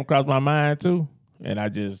 Halo came across my mind too, and I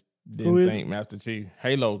just didn't think Master Chief.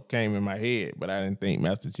 Halo came in my head, but I didn't think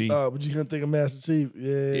Master Chief. Oh, but you couldn't think of Master Chief.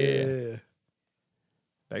 Yeah.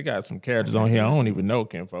 They got some characters on here I don't even know,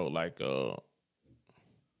 Kinfolk. Like they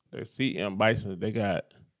CM Bison. They got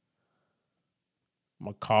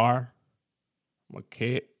Makai,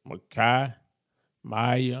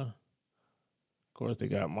 Maya. Of course, they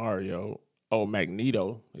got Mario. Oh,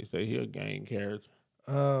 Magneto. They say he a game character.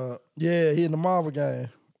 Yeah, he in the Marvel game.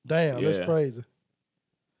 Damn, that's crazy.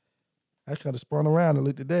 I kind of spun around and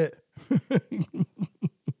looked at that.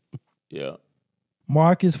 Yeah.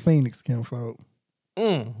 Marcus Phoenix, Kinfolk.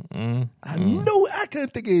 I knew I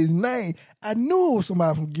couldn't think of his name. I knew it was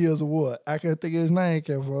somebody from Gears of War. I couldn't think of his name,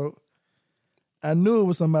 Kinfolk. I knew it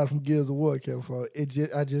was somebody from Gears of War, Kinfolk. I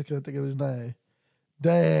just couldn't think of his name.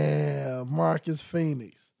 Damn, Marcus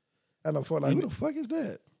Phoenix. And I thought, like, who the fuck is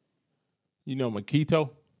that? You know Makito?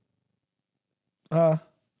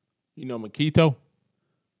 You know Makito?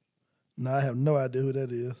 No, I have no idea who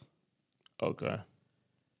that is. Okay.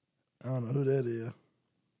 I don't know who that is.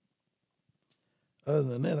 Other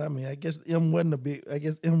than that, I mean, I guess M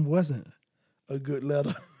wasn't a good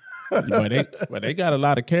letter. but they got a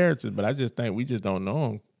lot of characters, but I just think we just don't know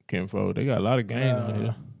them, Kinfolk. They got a lot of games on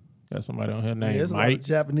here. Got somebody on here named there's Mike. A lot of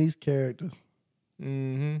Japanese characters.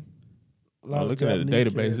 Mm-hmm. Looking at the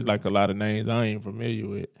database, it's like a lot of names I ain't familiar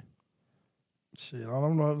with. Shit, I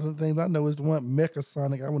don't know. The things I know is the one Mecha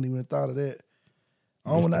Sonic. I wouldn't even have thought of that.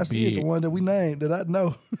 All when I see it, the one that we named that I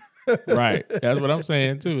know. Right. That's what I'm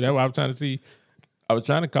saying, too. That's what I'm trying to see. I was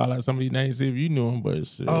trying to call out some of these names, see if you knew them, but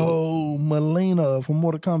shit. Oh, Melina from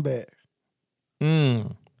Mortal Kombat.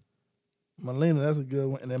 Melina, that's a good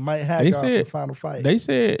one. And then Mike Haggard from Final Fight. They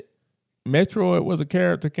said Metroid was a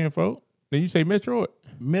character, Kinfolk. Did you say Metroid?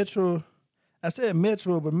 Metro. I said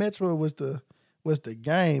Metro, but Metro was the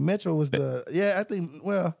game. Metro was I think,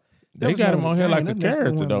 well. They got him on here like a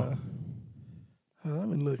character, though. Let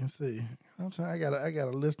me look and see. I'm trying. I got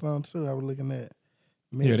a list on, too. I was looking at.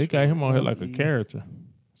 Metro, yeah, they got him on here like a character.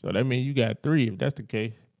 So that means you got 3 if that's the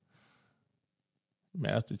case.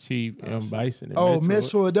 Master Chief, M. Bison, and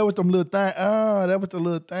Metroid. That was them little things. That was the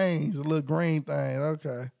little things, the little green things.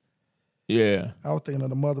 Okay. Yeah. I was thinking of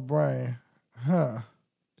the mother brain. Huh.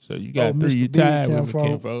 So you got 3. You tied with me,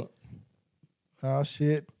 Kinfolk. Oh,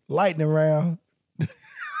 shit. Lightning round.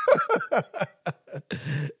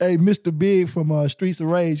 Hey, Mr. Big from Streets of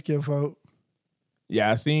Rage, Kinfolk.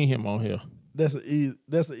 Yeah, I seen him on here. That's an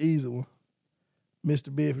easy one.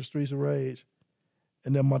 Mr. Big from Streets of Rage.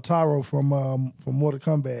 And then Motaro from Mortal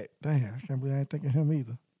Kombat. Damn, I can't believe I ain't thinking of him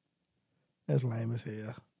either. That's lame as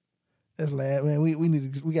hell. That's lame, man.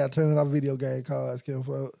 We got to turn in our video game cards, Kim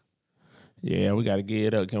folk. Yeah, we got to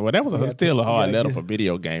get it up. Well, that was still a hard letter for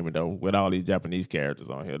video gaming, though, with all these Japanese characters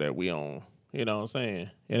on here that we own. You know what I'm saying?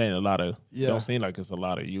 It ain't a lot of, don't seem like it's a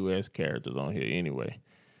lot of U.S. characters on here anyway.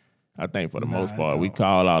 I think for the most part, we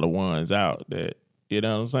call all the ones out that, you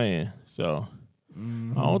know what I'm saying? So,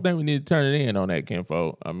 I don't think we need to turn it in on that,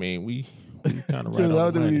 Kinfolk. I mean, we kind of right on the money. I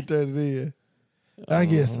don't think we need to turn it in. I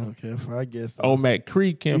guess so, Kinfolk. I guess so. Oh, Matt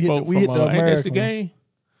Cree, Kinfolk from, ain't that the game?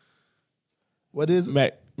 What is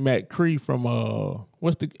it? Matt Cree from,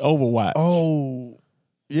 what's the Overwatch? Oh,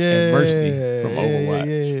 yeah. And Mercy from Overwatch.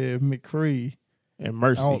 Yeah, McCree. And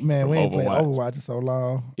Mercy. Oh, man, we ain't played Overwatch in so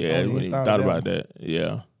long. Yeah, we even thought about that.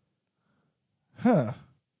 Yeah. Huh.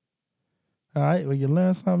 All right, well, you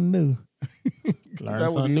learn something new.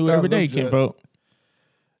 Learn something new every day, Kinfolk.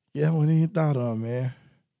 Yeah, I wouldn't even thought of, man.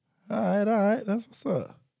 All right. That's what's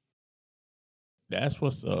up. That's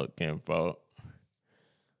what's up, Kinfolk.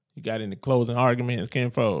 You got any closing arguments,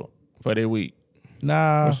 Kinfolk, for that week?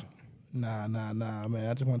 Nah, man.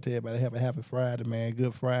 I just want to tell everybody have a happy Friday, man.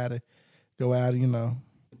 Good Friday. Go out,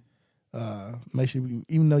 make sure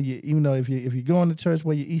even though if you're going to church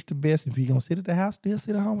where you eat the best, if you're gonna sit at the house, still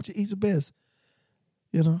sit at home with your eat the best.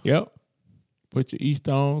 Yep. Put your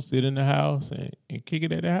Easter on, sit in the house, and kick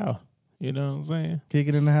it at the house. You know what I'm saying? Kick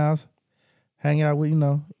it in the house. Hang out with,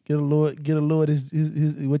 get a Lord his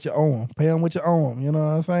what you owe him. Pay him what you owe him. You know what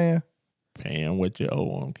I'm saying? Pay him what you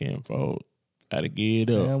owe him, Kinfolk. Gotta give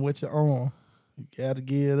it up. Pay him what you owe him. You gotta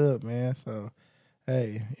give it up, man. So,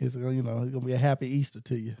 hey, it's gonna be a happy Easter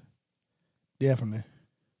to you. Definitely.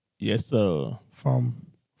 Yes, sir. From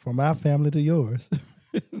my family to yours.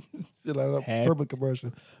 Still like a purple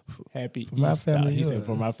commercial. Happy from my family. He said,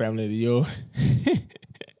 "From my family to yours."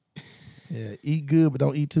 Yeah, eat good, but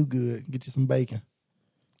don't eat too good. Get you some bacon.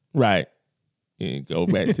 Right. And go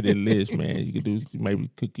back to the list, man. You could maybe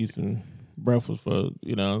cook you some breakfast for,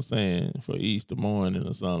 you know what I'm saying, for Easter morning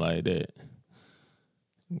or something like that.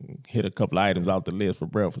 Hit a couple items off the list for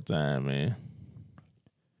breakfast time, man.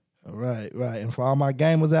 Right. And for all my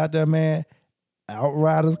gamers out there, man,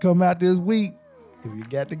 Outriders come out this week. If you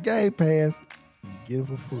got the Game Pass, you get it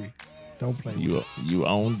for free. Don't play with it. You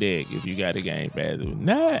on deck if you got the Game Pass. If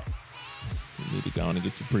not, you need to go on and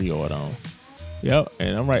get your pre-order on. Yep,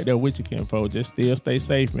 and I'm right there with you, Kinfolk. Just still stay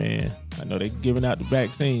safe, man. I know they're giving out the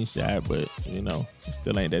vaccine shot, but, it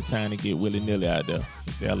still ain't that time to get willy-nilly out there.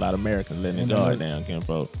 You see a lot of Americans letting the guard down,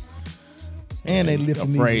 Kinfolk. And they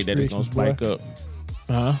lifting afraid that it's going to spike up.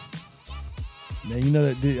 Huh? Now,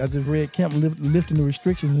 that I just read Kemp lifting the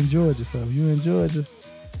restrictions in Georgia. So if you're in Georgia,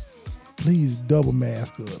 please double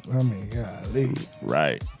mask up. I mean, golly.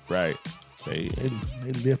 Right. They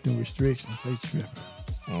lifting restrictions. They tripping.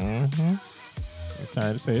 Mm-hmm. It's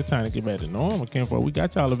time to get back to normal, Kinfolk. We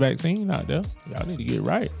got y'all the vaccine out there. Y'all need to get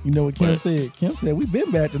right. You know what Kim said? Kim said, we've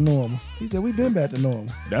been back to normal. He said, we've been back to normal.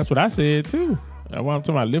 That's what I said, too. That's why I'm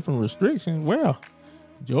talking about lifting restrictions. Well,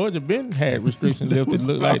 Georgia been had restrictions lifted,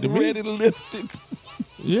 look like to me. Already lifted.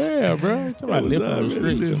 Yeah, bro. Talking about lifting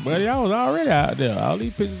restrictions. But y'all was already out there. All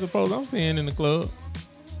these pictures of folks I'm seeing in the club.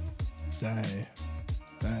 Dang.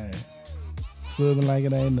 Clubbing like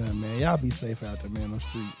it ain't nothing, man. Y'all be safe out there, man, on the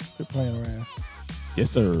street. Quit playing around.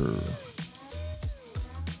 Yes, sir.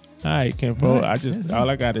 All right, Kinfolk. All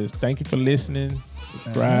I got is thank you for listening.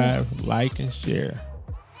 Subscribe, like, and share.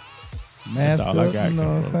 Mask up, I got, you know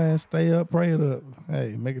what I'm saying? Stay up, pray it up.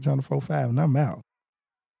 Hey, make it 24/5, and I'm out.